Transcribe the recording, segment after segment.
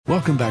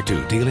Welcome back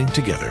to Dealing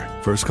Together.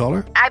 First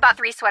caller? I bought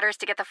 3 sweaters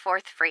to get the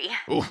 4th free.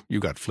 Oh, you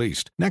got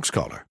fleeced. Next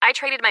caller? I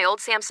traded my old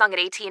Samsung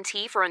at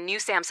AT&T for a new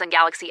Samsung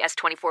Galaxy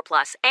S24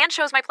 Plus and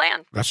chose my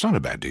plan. That's not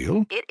a bad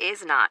deal. It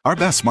is not. Our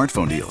best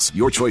smartphone deals.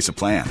 Your choice of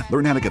plan.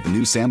 Learn how to get the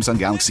new Samsung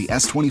Galaxy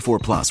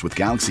S24 Plus with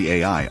Galaxy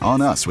AI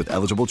on us with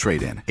eligible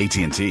trade-in.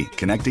 AT&T.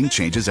 Connecting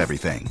changes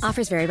everything.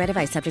 Offers vary by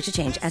device. Subject to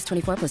change.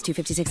 S24 plus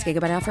 256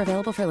 gigabyte offer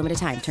available for a limited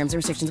time. Terms and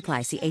restrictions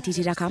apply. See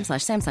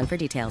att.com/Samsung for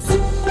details.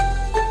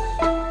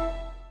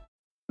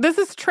 This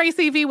is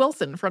Tracy V.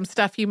 Wilson from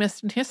Stuff You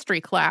Missed in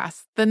History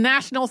class. The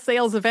national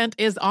sales event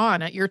is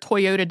on at your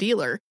Toyota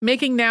dealer,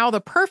 making now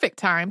the perfect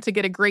time to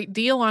get a great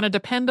deal on a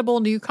dependable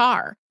new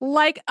car.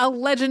 Like a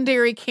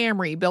legendary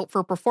Camry built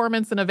for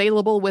performance and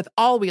available with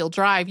all-wheel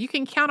drive, you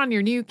can count on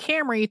your new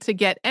Camry to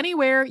get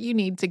anywhere you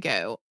need to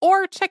go.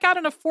 Or check out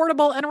an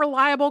affordable and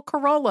reliable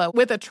Corolla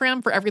with a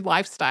trim for every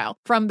lifestyle.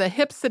 From the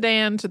hip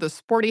sedan to the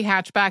sporty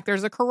hatchback,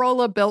 there's a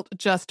Corolla built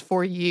just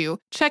for you.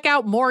 Check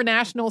out more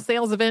national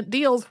sales event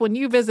deals when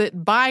you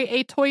visit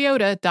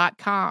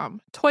buyatoyota.com.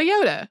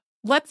 Toyota,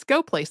 let's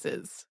go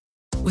places.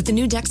 With the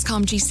new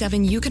Dexcom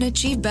G7, you can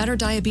achieve better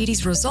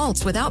diabetes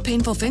results without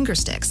painful finger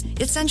sticks.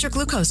 It sends your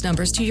glucose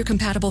numbers to your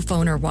compatible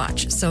phone or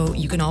watch, so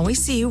you can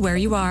always see where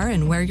you are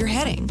and where you're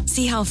heading.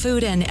 See how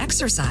food and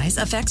exercise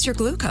affects your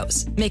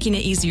glucose, making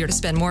it easier to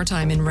spend more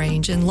time in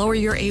range and lower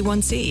your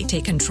A1C.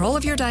 Take control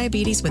of your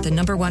diabetes with the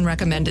 #1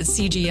 recommended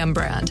CGM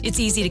brand. It's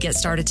easy to get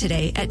started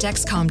today at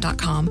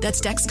Dexcom.com.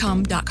 That's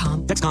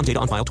Dexcom.com. Dexcom data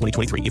on file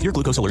 2023. If your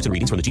glucose alerts and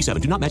readings from the G7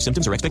 do not match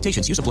symptoms or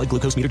expectations, use a blood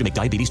glucose meter to make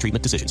diabetes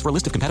treatment decisions. For a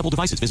list of compatible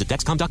devices, visit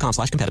Dexcom.com/compatibility.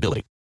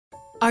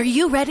 Are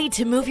you ready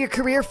to move your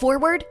career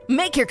forward?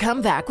 Make your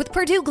comeback with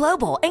Purdue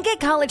Global and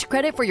get college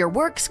credit for your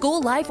work, school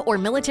life, or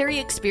military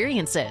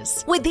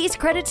experiences. With these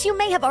credits, you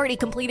may have already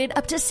completed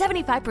up to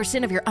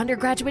 75% of your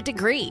undergraduate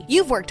degree.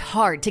 You've worked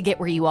hard to get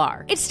where you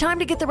are. It's time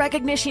to get the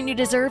recognition you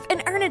deserve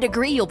and earn a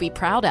degree you'll be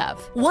proud of.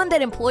 One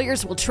that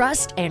employers will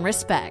trust and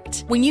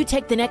respect. When you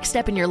take the next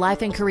step in your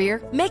life and career,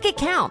 make it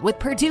count with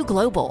Purdue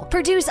Global,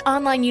 Purdue's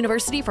online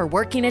university for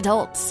working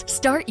adults.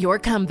 Start your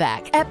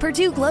comeback at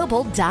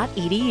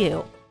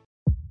purdueglobal.edu.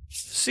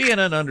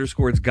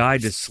 CNN_'s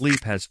Guide to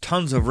Sleep has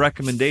tons of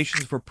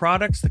recommendations for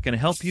products that can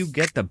help you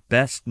get the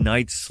best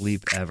night's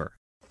sleep ever.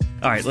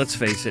 All right, let's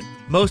face it,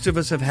 most of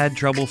us have had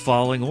trouble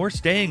falling or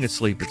staying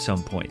asleep at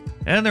some point,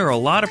 and there are a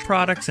lot of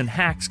products and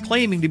hacks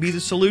claiming to be the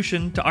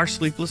solution to our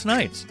sleepless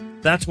nights.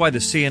 That's why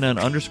the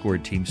CNN_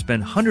 team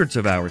spend hundreds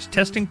of hours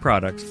testing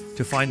products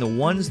to find the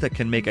ones that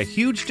can make a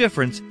huge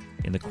difference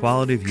in the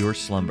quality of your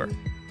slumber.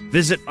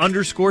 Visit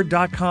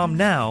underscore.com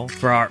now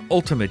for our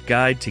ultimate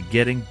guide to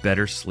getting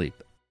better sleep.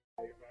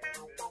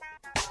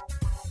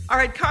 All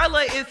right,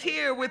 Carla is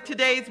here with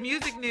today's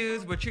music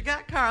news. What you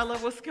got, Carla?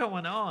 What's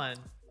going on?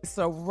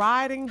 So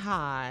riding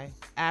high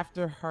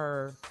after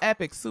her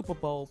epic Super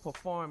Bowl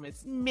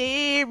performance,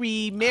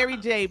 Mary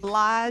J.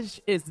 Blige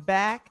is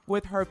back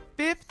with her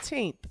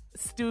 15th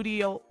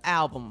studio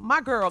album.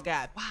 My girl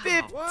got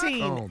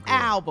 15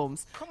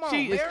 albums.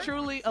 She is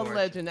truly a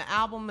legend. The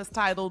album is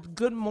titled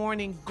Good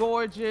Morning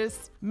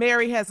Gorgeous.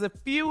 Mary has a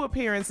few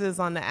appearances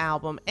on the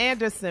album.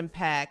 Anderson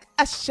 .Paak,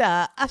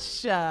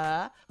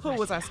 Usher, who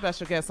was our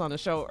special guest on the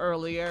show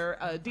earlier,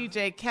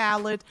 DJ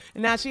Khaled.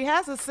 And now she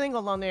has a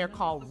single on there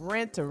called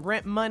Rent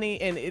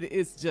Money, and it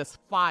is just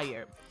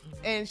fire.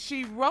 And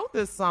she wrote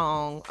this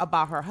song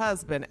about her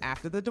husband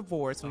after the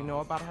divorce. We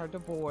know about her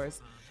divorce.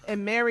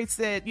 And Mary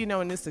said,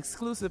 in this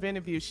exclusive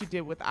interview she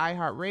did with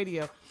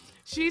iHeartRadio,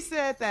 she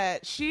said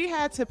that she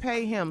had to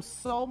pay him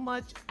so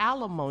much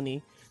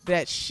alimony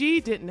that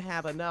she didn't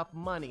have enough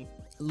money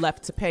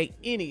left to pay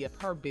any of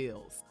her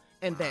bills,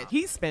 and that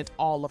he spent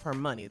all of her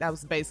money. That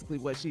was basically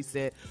what she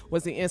said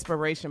was the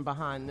inspiration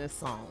behind this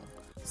song.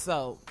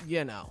 So,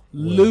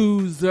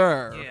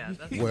 loser. Yeah,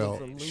 well,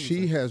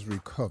 she has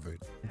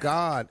recovered.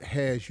 God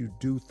has you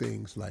do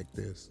things like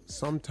this,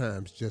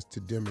 sometimes just to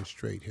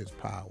demonstrate his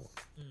power.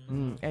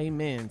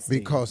 Amen. Steve.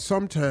 Because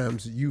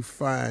sometimes you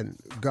find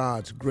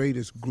God's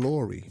greatest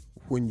glory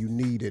when you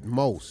need it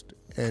most.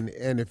 And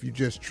if you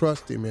just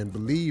trust him and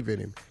believe in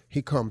him,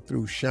 he come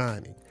through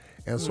shining.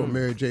 And so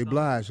Mary J.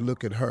 Blige,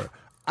 look at her.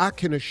 I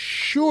can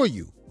assure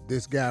you,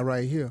 this guy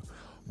right here,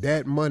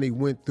 that money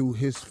went through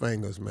his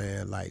fingers,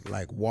 man,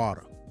 like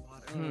water.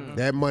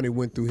 That money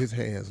went through his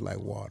hands like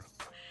water.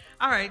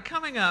 All right,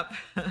 coming up.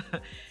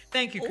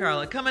 Thank you,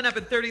 Carla. Coming up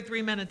at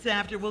 33 minutes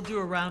after, we'll do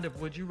a round of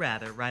Would You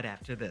Rather right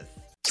after this.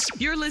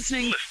 You're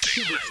listening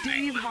to the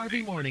Steve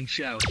Harvey Morning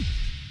Show.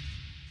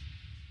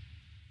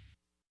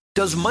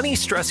 Does money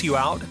stress you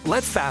out?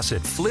 Let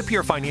Facet flip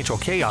your financial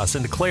chaos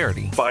into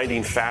clarity.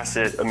 Finding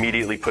Facet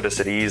immediately put us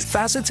at ease.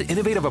 Facet's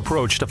innovative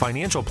approach to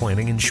financial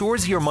planning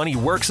ensures your money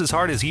works as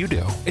hard as you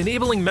do,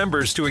 enabling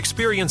members to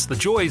experience the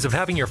joys of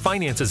having your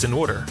finances in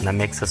order. And that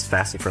makes us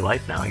Facet for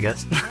life now, I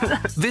guess.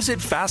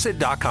 Visit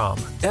Facet.com,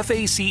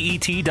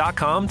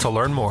 FACET.com to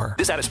learn more.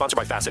 This ad is sponsored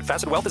by Facet.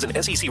 Facet Wealth is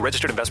an SEC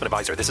registered investment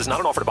advisor. This is not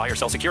an offer to buy or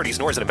sell securities,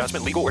 nor is it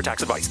investment, legal, or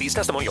tax advice. These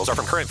testimonials are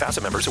from current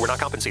Facet members who are not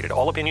compensated.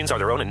 All opinions are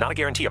their own and not a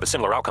guarantee of a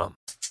similar outcome.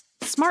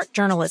 smart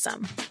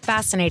journalism,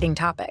 fascinating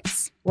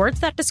topics. Words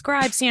that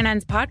describe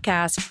CNN's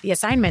podcast, The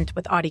Assignment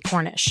with Audie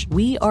Cornish.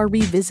 We are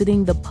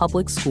revisiting the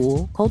public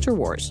school culture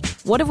wars.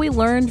 What have we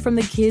learned from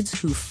the kids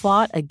who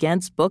fought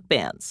against book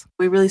bans?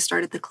 We really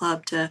started the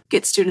club to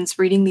get students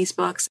reading these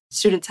books.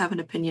 Students have an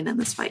opinion in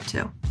this fight,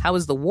 too. How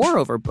has the war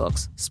over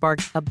books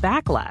sparked a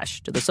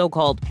backlash to the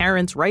so-called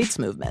parents' rights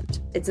movement?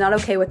 It's not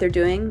okay what they're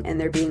doing, and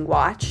they're being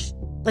watched.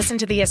 Listen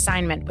to The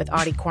Assignment with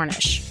Audie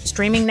Cornish,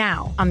 streaming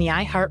now on the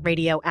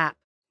iHeartRadio app.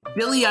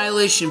 Billie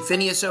Eilish and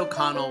Phineas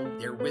O'Connell,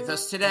 they're with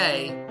us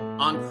today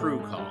on Crew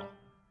Call.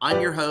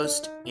 I'm your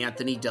host,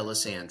 Anthony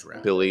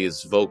D'Alessandro.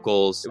 Billie's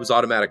vocals, it was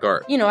automatic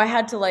art. You know, I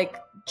had to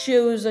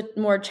choose a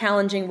more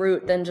challenging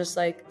route than just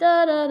da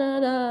da da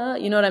da.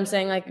 You know what I'm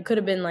saying? It could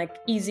have been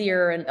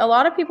easier. And a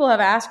lot of people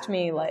have asked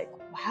me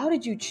how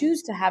did you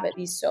choose to have it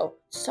be so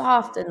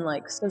soft and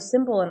so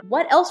simple? And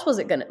what else was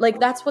it gonna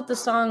that's what the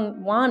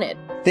song wanted.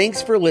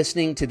 Thanks for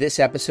listening to this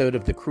episode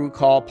of the Crew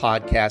Call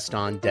podcast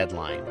on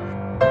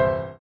Deadline.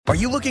 Are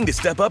you looking to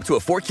step up to a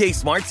 4K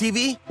smart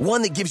TV?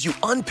 One that gives you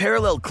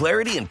unparalleled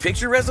clarity and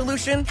picture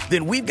resolution?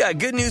 Then we've got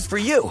good news for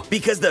you,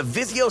 because the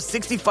Vizio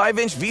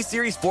 65-inch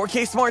V-Series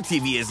 4K smart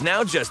TV is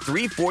now just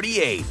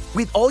 $348.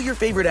 With all your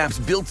favorite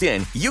apps built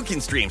in, you can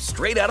stream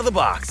straight out of the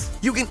box.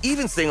 You can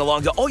even sing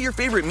along to all your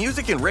favorite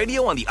music and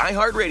radio on the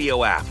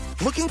iHeartRadio app.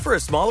 Looking for a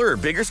smaller or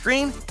bigger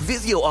screen?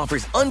 Vizio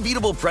offers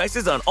unbeatable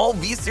prices on all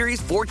V-Series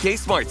 4K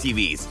smart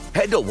TVs.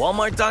 Head to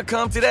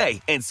Walmart.com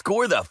today and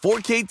score the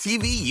 4K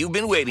TV you've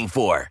been waiting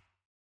for.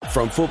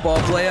 From football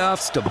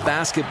playoffs to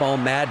basketball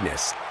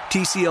madness,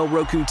 TCL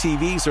Roku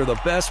TVs are the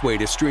best way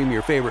to stream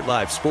your favorite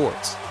live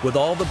sports. With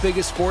all the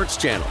biggest sports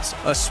channels,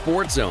 a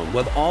sports zone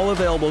with all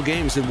available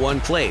games in one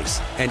place,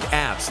 and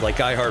apps like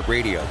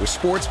iHeartRadio with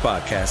sports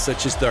podcasts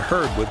such as The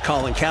Herd with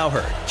Colin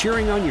Cowherd.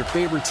 Cheering on your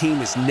favorite team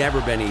has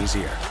never been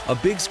easier. A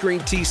big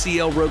screen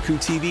TCL Roku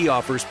TV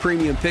offers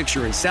premium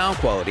picture and sound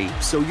quality,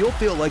 so you'll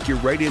feel like you're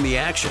right in the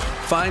action.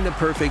 Find the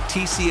perfect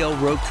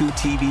TCL Roku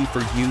TV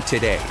for you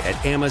today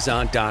at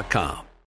Amazon.com.